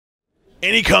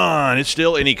Any con. It's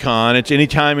still any con. It's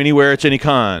anytime, anywhere. It's any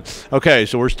con. Okay,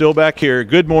 so we're still back here.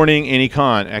 Good morning, any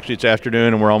con. Actually, it's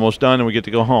afternoon, and we're almost done, and we get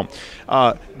to go home.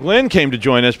 Glenn came to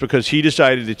join us because he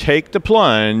decided to take the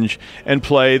plunge and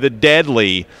play the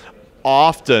deadly,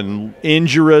 often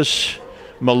injurious,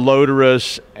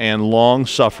 malodorous, and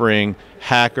long-suffering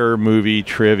hacker movie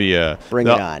trivia. Bring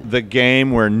it on. The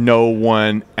game where no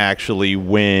one actually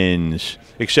wins.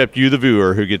 Except you, the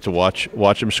viewer, who get to watch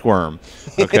them squirm.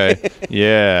 Okay,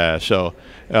 yeah. So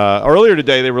earlier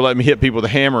today, they were letting me hit people with a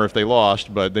hammer if they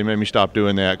lost, but they made me stop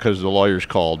doing that because the lawyers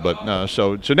called. But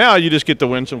so now you just get to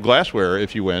win some glassware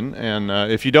if you win, and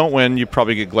if you don't win, you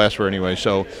probably get glassware anyway.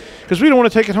 So because we don't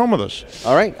want to take it home with us.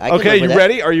 All right. Okay, you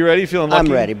ready? Are you ready? Feeling lucky?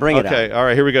 I'm ready. Bring it on. Okay. All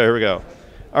right. Here we go.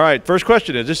 All right, first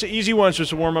question is, this is an easy one, so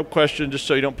it's a warm-up question, just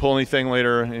so you don't pull anything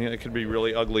later. It could be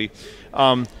really ugly.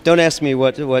 Don't ask me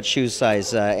what shoe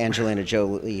size Angelina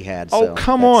Jolie had. Oh, so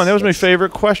come on. That was my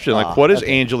favorite question. Like, what is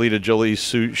okay. Angelina Jolie's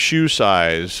shoe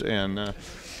size? And,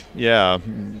 yeah.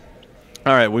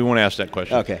 All right, we won't ask that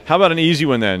question. Okay. How about an easy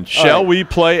one then? Shall we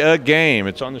play a game?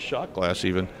 It's on the shot glass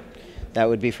even. That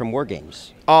would be from War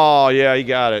Games. Oh, yeah, you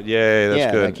got it. Yay,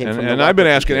 that's good. That came from and I've been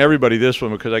asking everybody this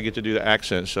one because I get to do the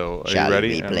accent, so are you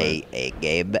ready? Shall we play a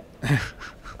game?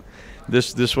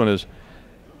 This one is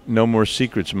No More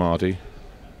Secrets, Monty.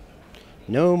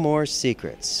 No more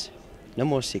secrets. No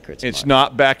more secrets, It's Mark.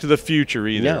 not Back to the Future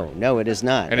either. No, it is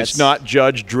not. And it's not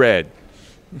Judge Dredd.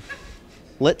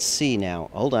 Let's see now.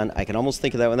 Hold on. I can almost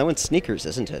think of that one. That one's Sneakers,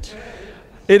 isn't it?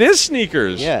 It is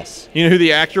Sneakers. Yes. You know who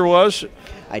the actor was?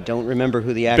 I don't remember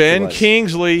who the actor Ben was.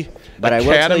 Kingsley, But I will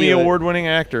tell Academy you, Award-winning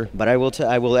actor. But I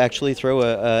will actually throw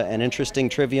an interesting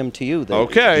trivium to you.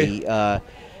 Okay.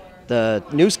 The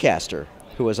newscaster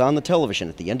who was on the television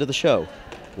at the end of the show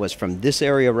was from this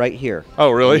area right here.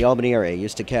 Oh, really? In the Albany area. He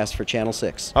used to cast for Channel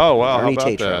 6. Oh, wow. Ernie How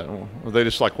about Tatro. that? Were they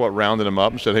just like, rounded him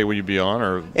up and said, hey, will you be on?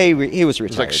 Or He was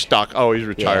retired. it's like stock. Oh, he's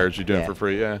retired. So you're doing it for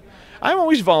free. Yeah. I'm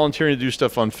always volunteering to do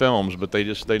stuff on films, but they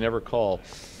never call.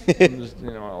 Just,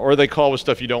 or they call with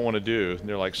stuff you don't want to do. And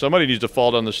they're like, somebody needs to fall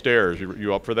down the stairs.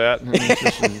 You up for that?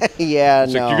 Yeah,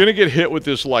 it's no. like, you're going to get hit with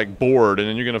this like board, and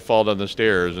then you're going to fall down the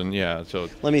stairs. And yeah, so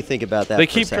let me think about that. They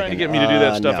keep trying to get me to do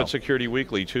that stuff no. at Security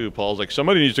Weekly too. Paul's like,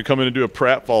 somebody needs to come in and do a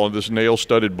pratfall on this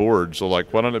nail-studded board. So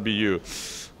like, why don't it be you?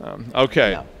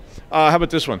 Okay. No. How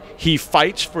about this one? He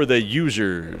fights for the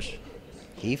users.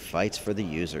 He fights for the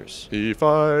users. He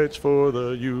fights for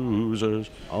the users.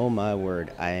 Oh, my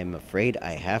word. I am afraid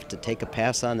I have to take a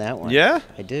pass on that one. Yeah?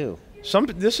 I do. This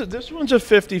one's a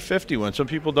 50-50 one. Some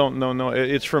people don't know. No,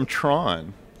 it's from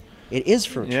Tron. It is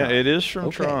from Tron. Yeah, it is from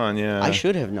Tron, yeah. I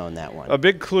should have known that one. A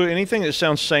big clue, anything that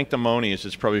sounds sanctimonious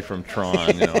is probably from Tron.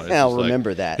 I'll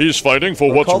remember that. He's fighting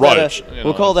for what's right.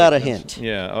 We'll call that a hint.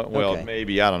 Yeah, well,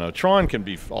 maybe. I don't know. Tron can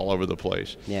be all over the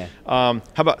place. Yeah. How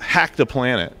about Hack the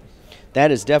Planet? That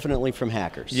is definitely from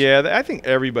Hackers. Yeah, I think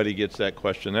everybody gets that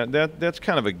question. That's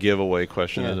kind of a giveaway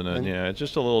question, isn't it? Yeah, it's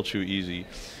just a little too easy.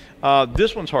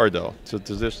 This one's hard, though. So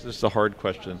this is the hard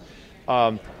question.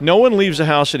 No one leaves the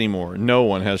house anymore. No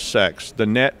one has sex. The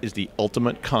net is the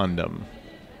ultimate condom.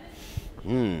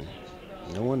 No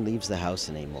one leaves the house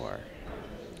anymore.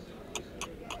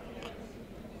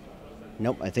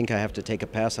 Nope, I think I have to take a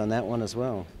pass on that one as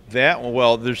well.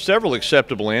 Well, there's several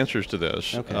acceptable answers to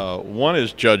this. Okay. One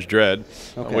is Judge Dredd,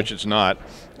 which it's not.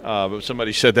 But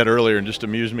somebody said that earlier and just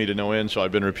amused me to no end, so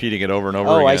I've been repeating it over and over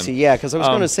again. Oh, I see. Yeah, because I was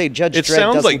going to say Judge Dredd. It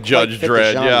sounds like Judge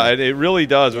Dredd. Yeah, it really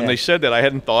does. Yeah. When they said that, I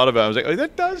hadn't thought about it. I was like, oh,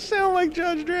 that does sound like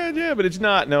Judge Dredd. Yeah, but it's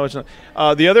not. No, it's not.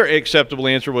 The other acceptable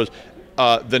answer was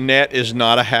The Net is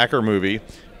not a hacker movie.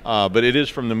 But it is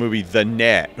from the movie The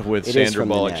Net with Sandra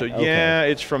Bullock. So yeah,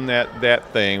 it's from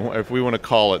that thing, if we want to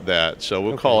call it that. So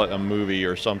we'll call it a movie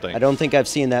or something. I don't think I've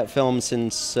seen that film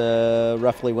since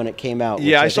roughly when it came out.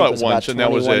 Yeah, I saw it once, and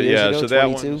that was it. Yeah, so that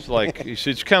 22? one's like,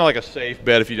 it's kind of like a safe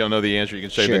bet. If you don't know the answer, you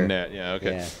can say The Net. Yeah,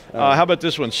 okay. Yeah. How about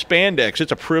this one? Spandex.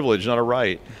 It's a privilege, not a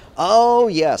right. Oh,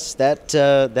 yes.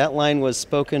 That line was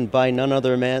spoken by none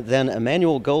other than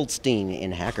Emmanuel Goldstein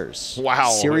in Hackers. Wow.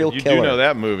 Serial you killer. You do know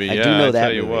that movie. I yeah, do know that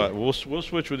tell you movie. what. We'll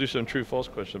switch. We'll do some true-false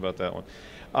question about that one.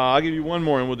 I'll give you one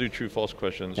more, and we'll do true-false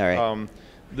questions. All right.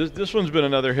 This one's been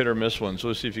another hit-or-miss one, so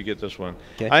let's see if you get this one.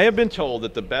 Okay. I have been told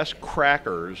that the best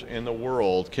crackers in the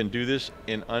world can do this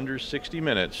in under 60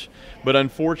 minutes, but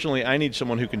unfortunately, I need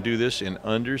someone who can do this in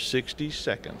under 60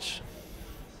 seconds.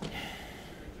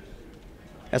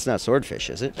 That's not Swordfish,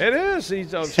 is it? It is.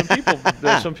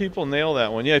 Some people nail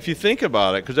that one. Yeah, if you think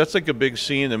about it, because that's like a big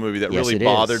scene in the movie that really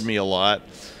bothered me a lot.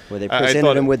 Where they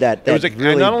presented him with that. It was like,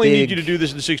 really I not only big... need you to do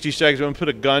this in 60 seconds, I'm going to put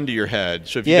a gun to your head.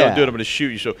 So if you don't do it, I'm going to shoot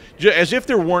you. So as if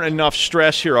there weren't enough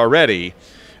stress here already,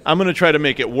 I'm going to try to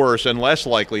make it worse and less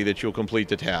likely that you'll complete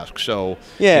the task. So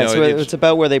yeah, you know, so it's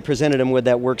about where they presented him with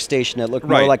that workstation that looked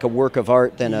more like a work of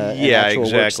art than an actual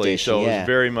exactly. workstation. So it was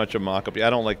very much a mock-up. I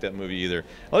don't like that movie either.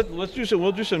 Let's do some.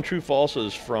 We'll do some true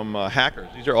falses from Hackers.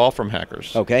 These are all from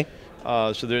Hackers. Okay.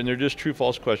 So they're just true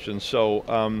false questions. So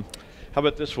how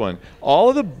about this one? All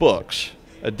of the books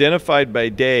identified by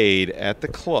Dade at the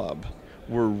club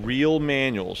were real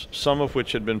manuals, some of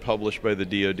which had been published by the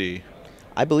DoD.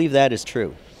 I believe that is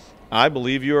true. I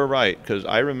believe you are right, because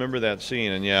I remember that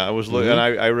scene, and I was looking, and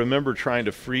I remember trying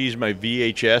to freeze my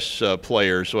VHS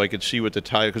player so I could see what the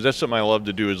title, because that's something I love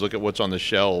to do, is look at what's on the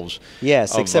shelves.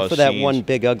 Yes, except for that scenes. one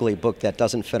big ugly book that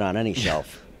doesn't fit on any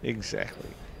shelf. Exactly.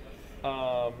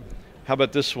 How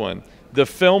about this one? The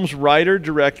film's writer,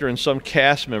 director, and some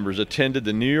cast members attended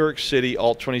the New York City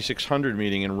Alt 2600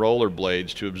 meeting in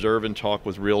rollerblades to observe and talk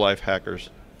with real-life hackers.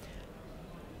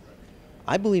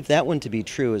 I believe that one to be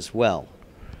true as well.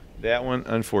 That one,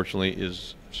 unfortunately,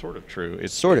 is sort of true.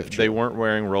 It's sort of true. They weren't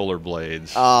wearing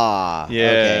rollerblades. Ah,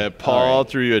 yeah. Okay. Paul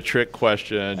threw you a trick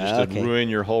question just to ruin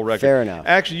your whole record. Fair enough.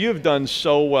 Actually, you have done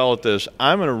so well at this.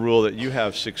 I'm going to rule that you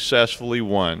have successfully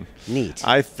won. Neat.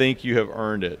 I think you have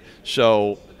earned it.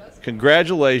 So,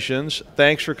 congratulations.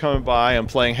 Thanks for coming by and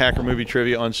playing Hacker Movie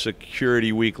Trivia on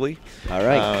Security Weekly. All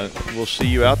right. We'll see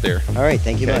you out there. All right.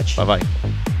 Thank you much. Bye-bye.